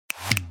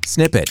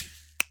Snippet,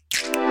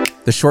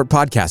 the short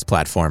podcast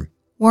platform.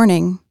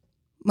 Warning: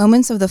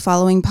 moments of the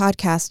following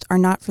podcast are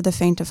not for the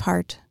faint of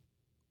heart.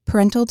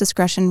 Parental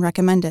discretion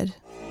recommended.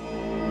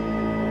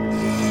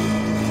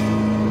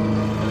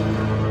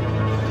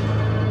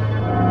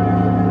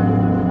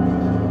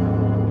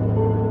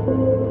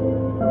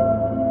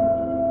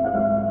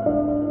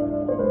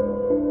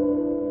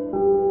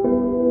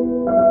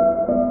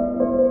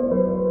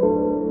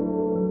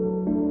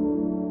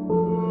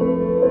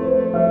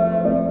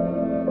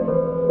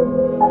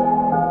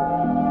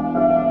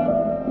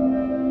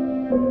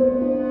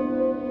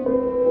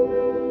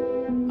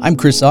 I'm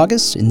Cris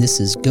August, and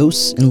this is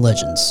Ghosts and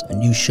Legends, a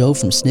new show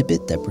from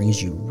Snippet that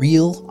brings you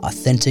real,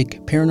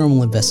 authentic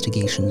paranormal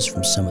investigations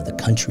from some of the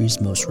country's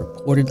most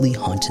reportedly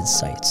haunted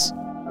sites.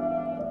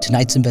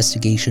 Tonight's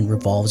investigation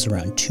revolves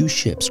around two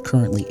ships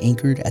currently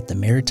anchored at the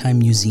Maritime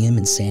Museum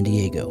in San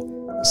Diego,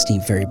 the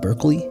Steam Ferry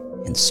Berkeley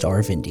and Star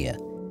of India.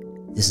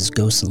 This is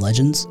Ghosts and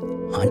Legends,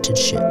 Haunted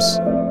Ships.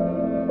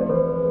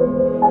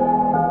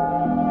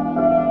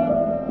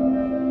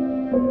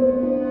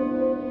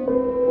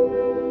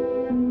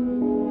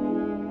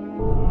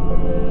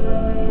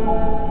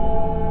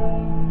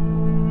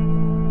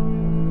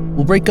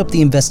 We'll break up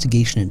the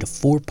investigation into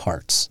 4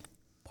 parts.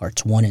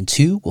 Parts 1 and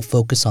 2 will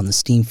focus on the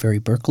Steam Ferry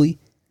Berkeley.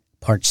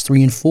 Parts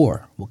 3 and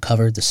 4 will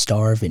cover the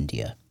Star of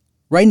India.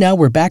 Right now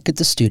we're back at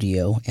the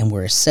studio and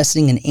we're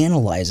assessing and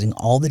analyzing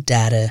all the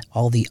data,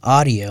 all the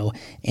audio,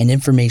 and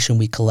information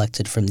we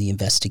collected from the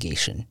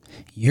investigation.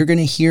 You're going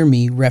to hear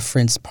me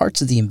reference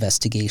parts of the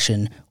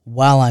investigation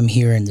while I'm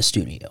here in the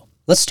studio.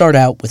 Let's start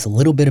out with a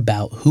little bit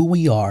about who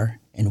we are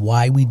and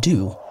why we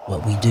do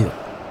what we do.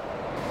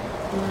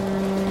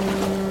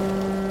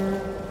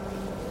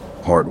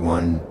 Part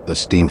 1, the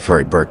Steam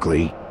Ferry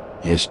Berkeley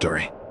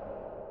history.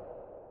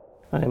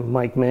 I'm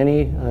Mike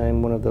Manny.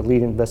 I'm one of the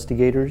lead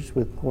investigators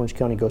with Orange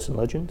County Ghosts and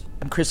Legends.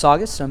 I'm Cris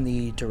August. I'm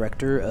the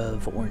director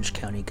of Orange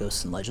County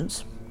Ghosts and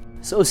Legends.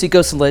 So OC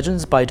Ghosts and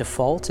Legends, by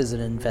default, is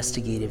an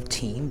investigative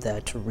team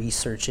that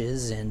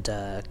researches and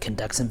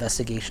conducts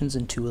investigations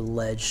into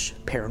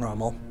alleged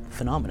paranormal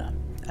phenomena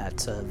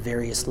at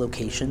various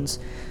locations,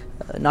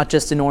 not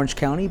just in Orange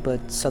County,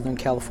 but Southern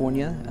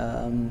California,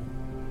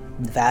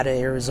 Nevada,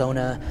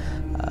 Arizona,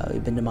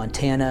 we've been to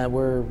Montana.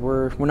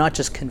 We're not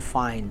just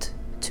confined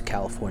to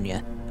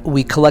California.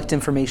 We collect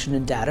information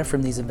and data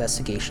from these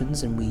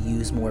investigations, and we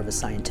use more of a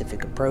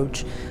scientific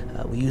approach.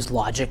 We use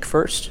logic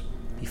first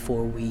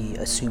before we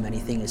assume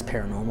anything is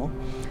paranormal.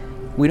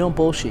 We don't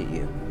bullshit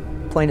you,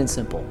 plain and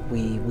simple.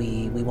 We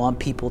want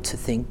people to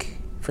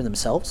think for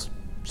themselves,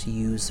 to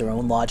use their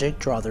own logic,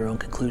 draw their own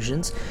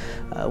conclusions.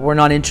 We're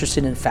not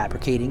interested in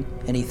fabricating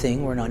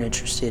anything. We're not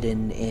interested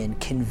in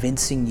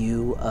convincing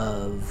you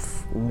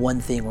of one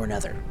thing or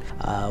another.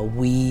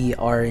 We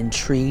are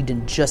intrigued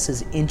and just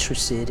as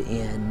interested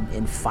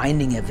in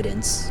finding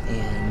evidence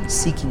and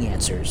seeking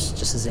answers,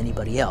 just as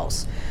anybody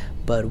else.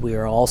 But we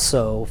are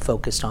also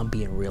focused on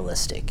being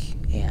realistic,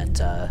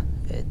 and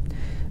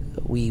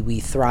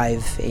we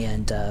thrive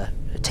and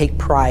take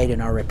pride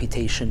in our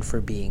reputation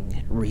for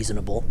being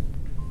reasonable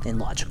and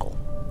logical.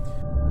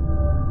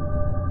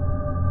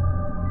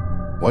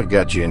 What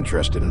got you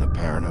interested in the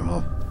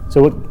paranormal?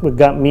 So what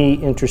got me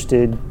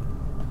interested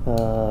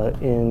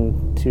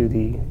into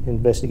the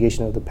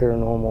investigation of the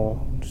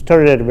paranormal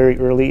started at a very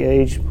early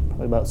age,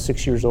 probably about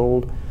 6 years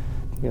old.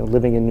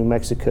 Living in New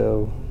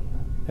Mexico,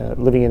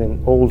 living in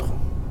an old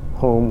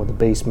home with a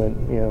basement.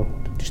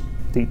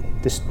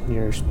 Just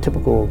your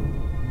typical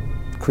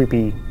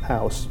creepy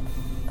house.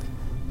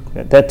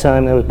 At that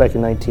time, that was back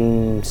in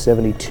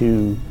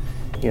 1972.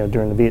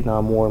 During the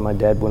Vietnam War, my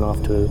dad went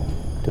off to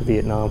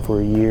Vietnam for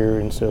a year,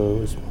 and so it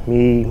was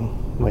me,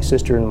 my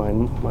sister, and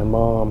my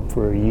mom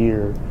for a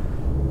year.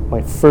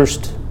 My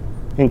first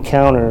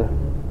encounter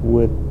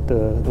with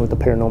the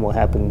paranormal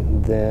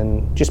happened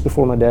then, just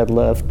before my dad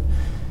left.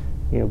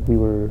 We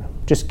were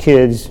just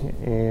kids,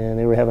 and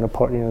they were having a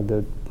party.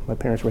 My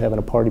parents were having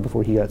a party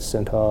before he got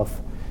sent off,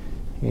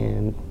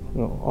 and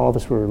all of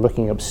us were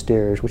looking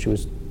upstairs, which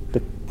was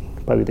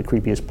probably the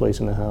creepiest place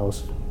in the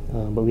house.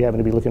 But we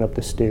happened to be looking up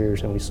the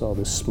stairs, and we saw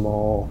this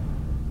small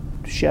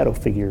shadow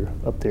figure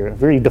up there,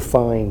 very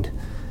defined,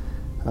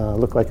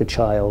 looked like a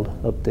child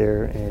up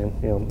there.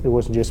 And it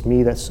wasn't just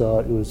me that saw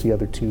it; it was the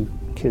other 2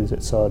 kids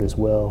that saw it as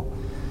well.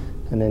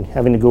 And then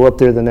having to go up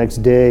there the next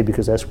day,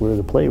 because that's where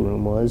the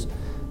playroom was,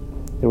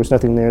 there was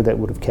nothing there that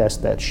would have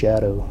cast that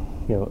shadow,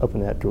 up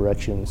in that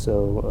direction.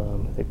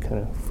 So it kind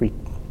of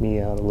freaked me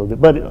out a little bit,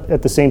 but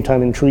at the same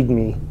time intrigued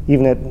me,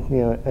 even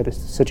at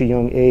such a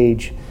young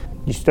age.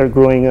 You start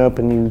growing up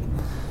and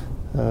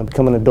you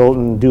become an adult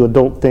and do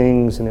adult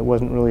things, and it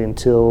wasn't really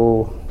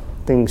until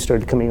things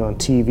started coming on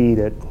TV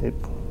that it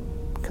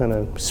kind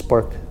of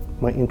sparked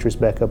my interest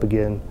back up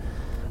again.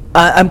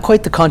 I'm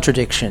quite the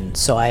contradiction,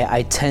 so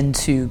I tend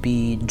to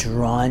be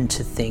drawn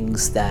to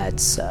things that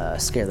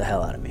scare the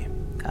hell out of me.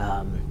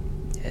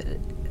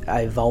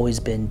 I've always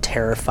been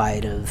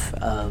terrified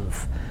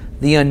of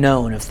the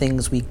unknown, of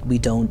things we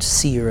don't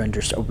see or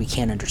understand, or we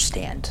can't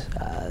understand,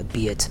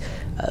 be it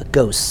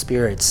ghosts,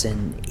 spirits,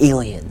 and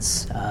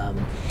aliens.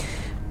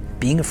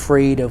 Being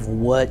afraid of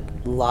what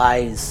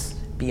lies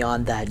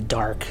beyond that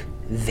dark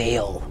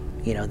veil,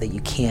 that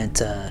you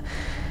can't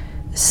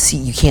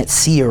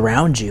see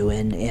around you,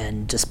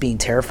 and just being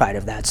terrified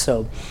of that.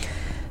 So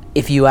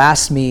if you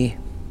asked me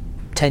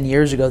 10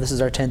 years ago, this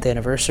is our 10th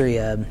anniversary,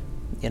 of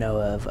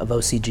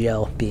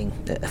OCGL being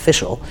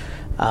official,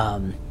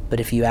 but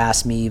if you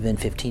asked me even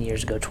 15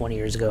 years ago, 20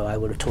 years ago, I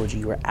would have told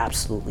you were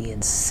absolutely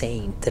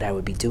insane that I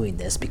would be doing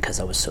this, because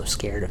I was so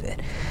scared of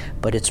it.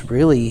 But it's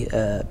really,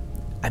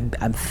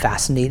 I'm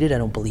fascinated. I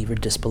don't believe or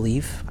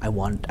disbelieve. I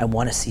want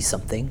to see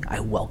something. I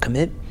welcome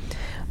it.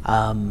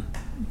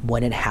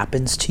 When it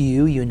happens to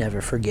you, you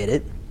never forget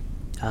it.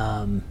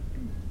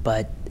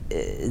 But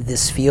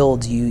this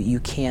field, you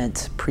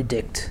can't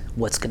predict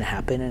what's going to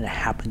happen, and it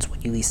happens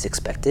when you least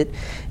expect it.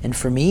 And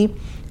for me,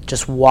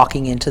 just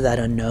walking into that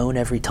unknown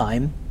every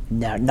time,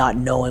 not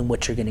knowing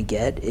what you're going to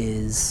get,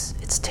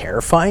 it's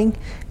terrifying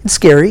and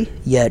scary,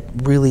 yet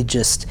really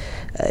just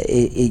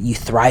you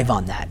thrive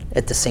on that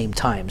at the same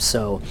time.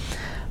 So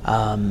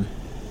I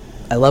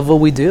love what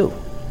we do.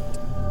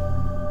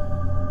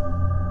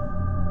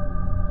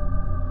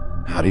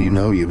 How do you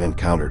know you've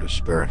encountered a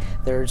spirit?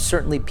 There are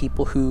certainly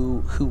people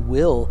who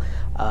will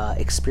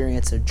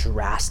experience a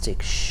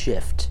drastic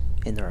shift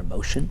in their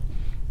emotion.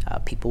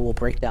 People will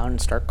break down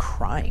and start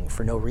crying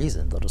for no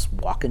reason. They'll just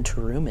walk into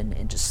a room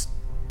and just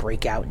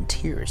break out in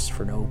tears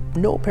for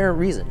no apparent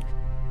reason.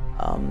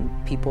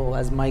 People,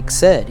 as Mike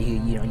said,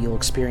 you'll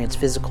experience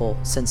physical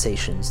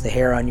sensations, the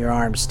hair on your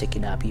arms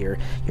sticking up, your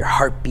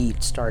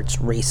heartbeat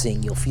starts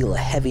racing, you'll feel a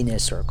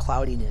heaviness or a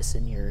cloudiness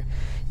in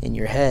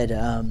your head.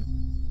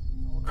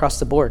 Across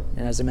the board,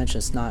 and as I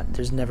mentioned,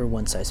 there's never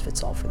one size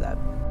fits all for that.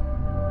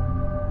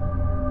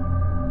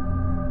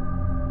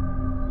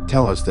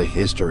 Tell us the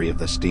history of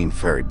the Steam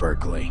Ferry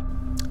Berkeley.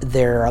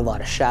 There are a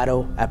lot of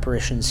shadow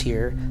apparitions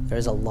here.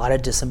 There's a lot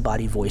of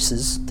disembodied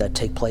voices that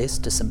take place.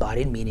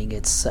 Disembodied meaning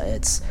it's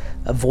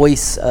a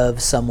voice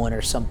of someone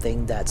or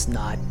something that's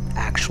not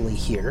actually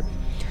here,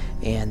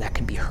 and that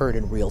can be heard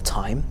in real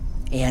time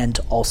and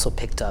also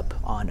picked up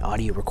on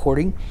audio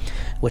recording,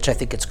 which I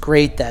think it's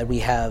great that we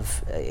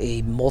have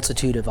a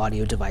multitude of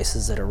audio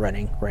devices that are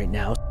running right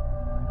now.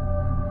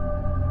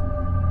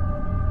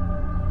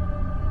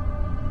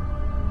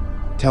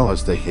 Tell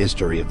us the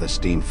history of the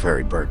Steam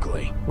Ferry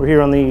Berkeley. We're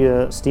here on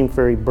the Steam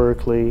Ferry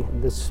Berkeley.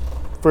 This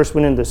first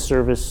went into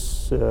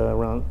service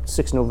around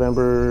 6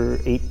 November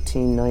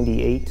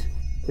 1898.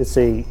 It's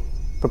a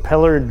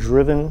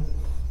propeller-driven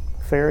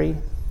ferry,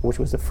 which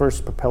was the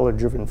first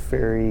propeller-driven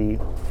ferry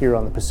here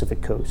on the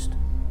Pacific coast.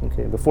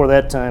 Okay, before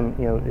that time,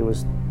 it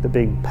was the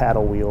big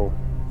paddle wheel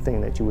thing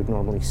that you would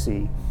normally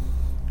see,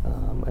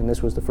 and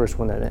this was the first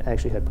one that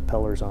actually had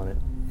propellers on it.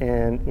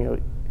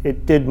 And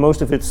it did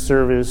most of its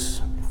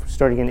service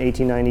starting in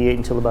 1898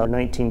 until about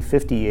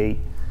 1958,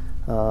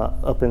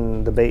 up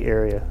in the Bay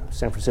Area,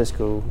 San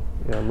Francisco,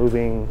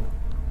 moving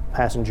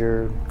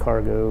passenger,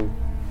 cargo,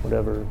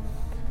 whatever,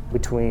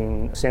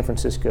 between San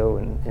Francisco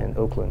and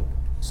Oakland.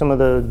 Some of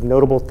the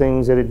notable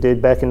things that it did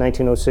back in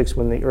 1906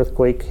 when the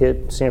earthquake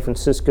hit San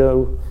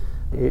Francisco,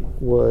 it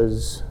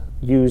was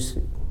used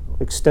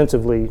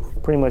extensively,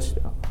 pretty much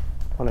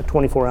on a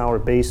 24-hour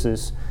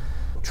basis,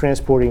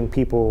 transporting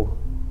people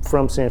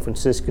from San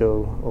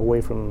Francisco away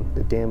from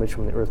the damage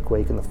from the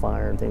earthquake and the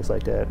fire and things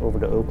like that over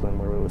to Oakland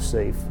where it was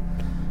safe.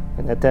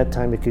 And at that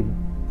time it could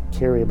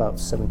carry about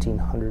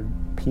 1,700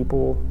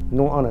 people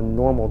on a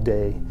normal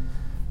day,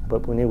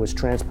 but when it was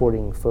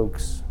transporting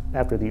folks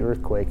after the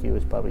earthquake, it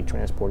was probably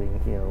transporting,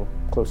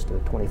 close to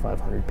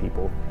 2,500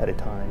 people at a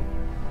time.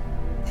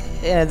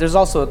 And there's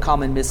also a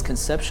common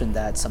misconception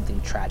that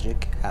something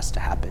tragic has to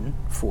happen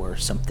for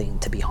something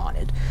to be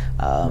haunted.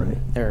 Right.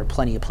 There are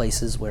plenty of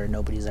places where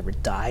nobody's ever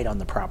died on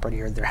the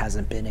property, or there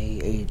hasn't been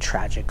a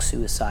tragic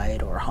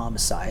suicide or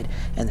homicide,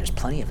 and there's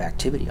plenty of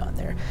activity on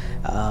there.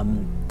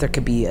 There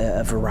could be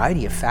a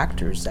variety of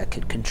factors that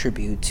could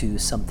contribute to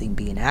something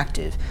being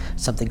active,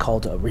 something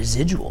called a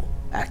residual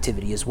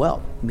activity as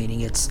well,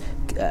 meaning it's,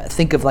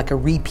 think of like a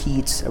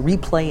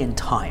replay in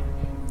time,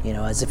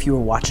 as if you were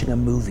watching a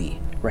movie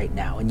right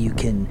now, and you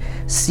can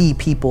see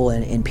people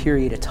in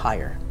period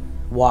attire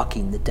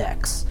walking the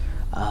decks.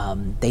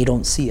 They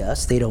don't see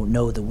us, they don't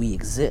know that we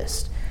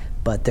exist,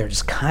 but they're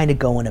just kind of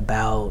going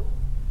about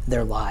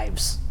their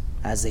lives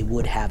as they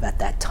would have at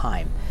that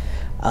time.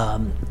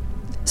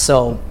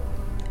 So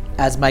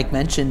as Mike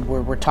mentioned,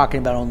 we're talking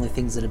about only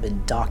things that have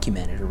been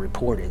documented or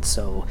reported.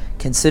 So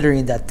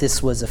considering that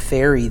this was a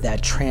ferry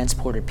that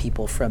transported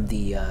people from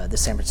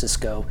San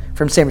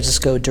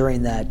Francisco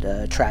during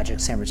that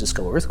tragic San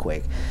Francisco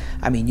earthquake,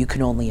 I mean, you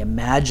can only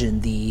imagine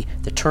the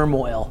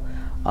turmoil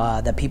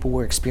that people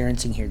were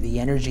experiencing here, the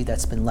energy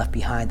that's been left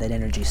behind, that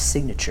energy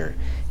signature,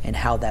 and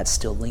how that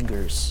still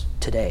lingers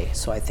today.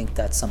 So I think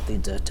that's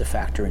something to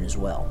factor in as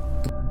well.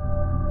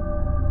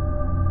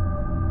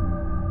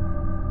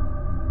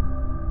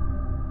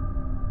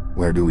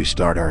 Where do we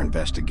start our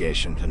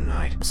investigation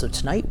tonight? So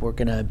tonight we're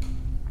gonna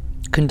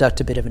conduct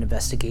a bit of an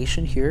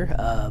investigation here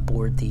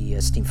aboard the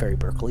Steam Ferry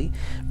Berkeley.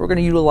 We're going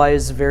to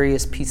utilize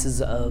various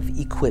pieces of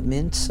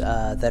equipment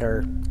that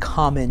are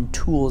common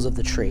tools of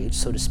the trade,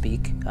 so to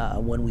speak,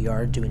 when we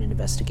are doing an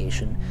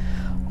investigation.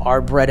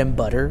 Our bread and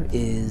butter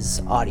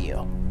is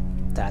audio.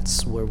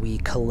 That's where we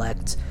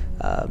collect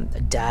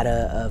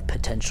data of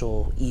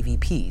potential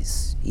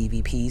EVPs.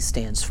 EVP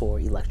stands for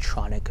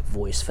electronic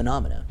voice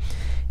phenomena.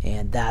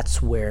 And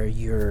that's where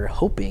you're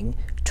hoping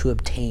to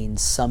obtain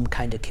some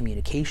kind of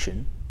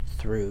communication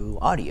through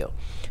audio.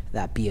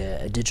 That be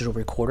a digital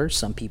recorder.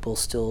 Some people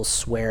still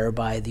swear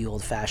by the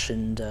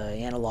old-fashioned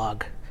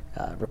analog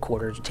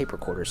recorders, tape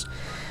recorders.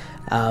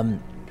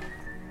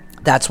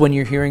 That's when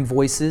you're hearing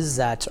voices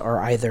that are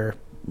either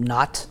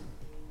not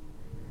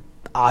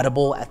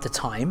audible at the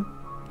time.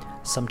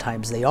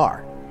 Sometimes they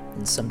are,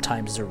 and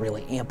sometimes they're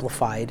really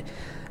amplified.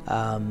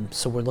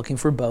 So we're looking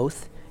for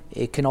both.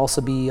 It can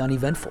also be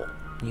uneventful.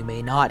 You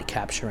may not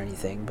capture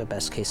anything, but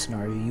best case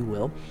scenario, you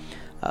will.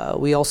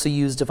 We also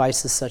use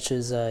devices such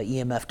as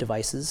EMF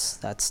devices.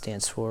 That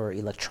stands for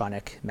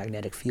electronic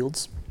magnetic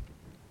fields.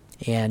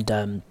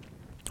 And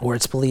where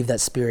it's believed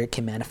that spirit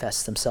can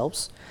manifest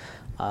themselves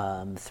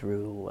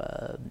through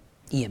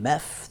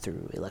EMF,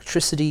 through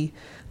electricity.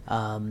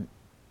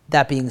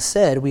 That being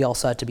said, we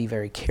also have to be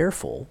very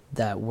careful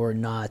that we're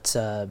not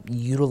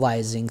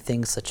utilizing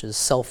things such as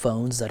cell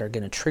phones that are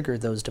going to trigger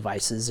those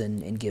devices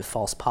and give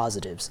false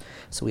positives.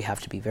 So we have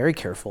to be very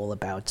careful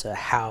about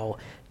how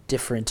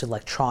different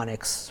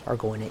electronics are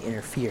going to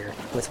interfere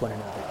with one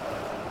another.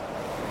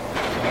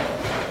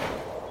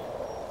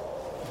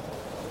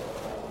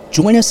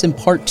 Join us in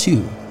part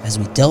 2 as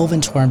we delve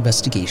into our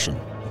investigation,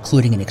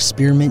 including an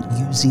experiment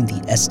using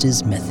the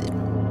Estes method.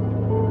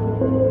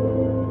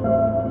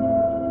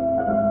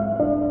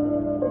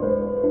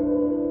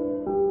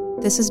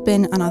 This has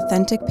been an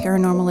authentic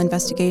paranormal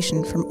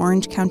investigation from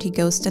Orange County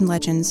Ghosts and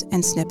Legends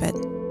and Snippet.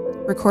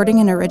 Recording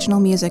and original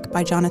music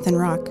by Jonathan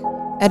Rock.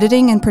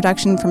 Editing and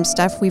production from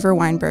Steph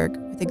Weaver-Weinberg,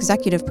 with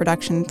executive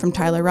production from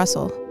Tyler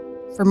Russell.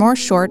 For more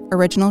short,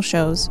 original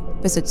shows,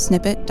 visit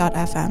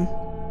snippet.fm.